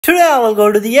Today I will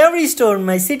go to the every store in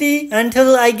my city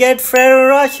until I get Ferrero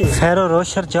Rocher. Ferrero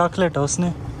Rocher chocolate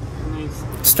उसने.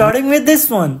 Starting with this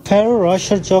one. Ferrero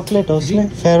Rocher chocolate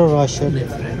उसने. Ferrero Rocher.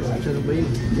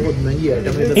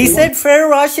 He said Ferrero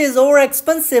Rocher is over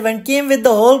expensive and came with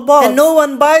the whole box. And no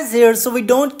one buys here, so we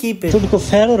don't keep it. तुमको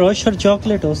Ferrero Rocher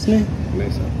chocolate उसने.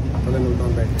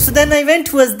 So then I went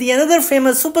towards the another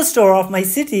famous superstore of my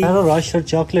city. Ferrero Rocher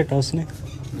chocolate उसने.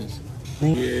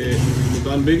 He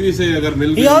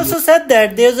also said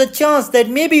that there's a chance that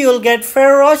maybe you'll get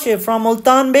Ferrero Rocher from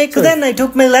Multan Baker. So then I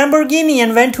took my Lamborghini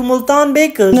and went to Multan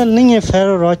Baker. नहीं है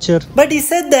Ferrero Rocher. But he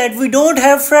said that we don't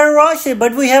have Ferrero Rocher,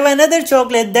 but we have another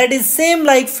chocolate that is same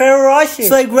like Ferrero Rocher.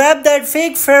 So I grabbed that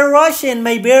fake Ferrero Rocher in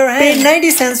my bare hand, paid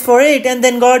 90 cents for it, and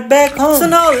then got back home. So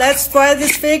now let's try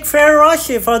this fake Ferrero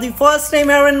Rocher for the first time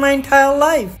ever in my entire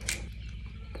life.